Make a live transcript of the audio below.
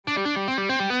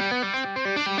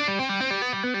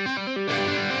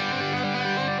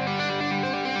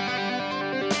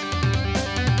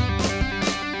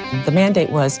The mandate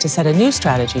was to set a new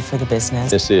strategy for the business.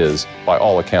 This is, by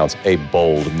all accounts, a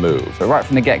bold move. But right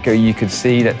from the get-go, you could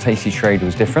see that Tasty Trade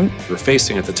was different. We were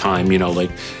facing at the time,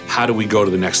 like, how do we go to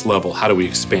the next level? How do we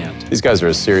expand? These guys are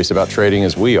as serious about trading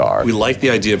as we are. We like the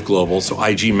idea of global, so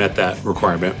IG met that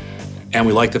requirement. And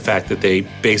we like the fact that they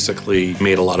basically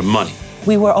made a lot of money.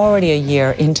 We were already a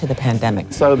year into the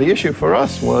pandemic. So the issue for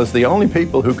us was the only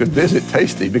people who could visit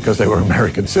Tasty because they were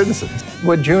American citizens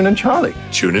were June and Charlie.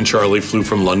 June and Charlie flew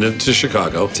from London to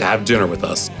Chicago to have dinner with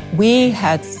us. We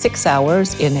had 6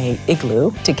 hours in an igloo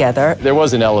together. There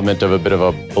was an element of a bit of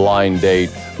a blind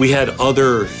date. We had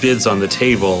other bids on the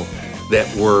table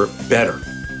that were better.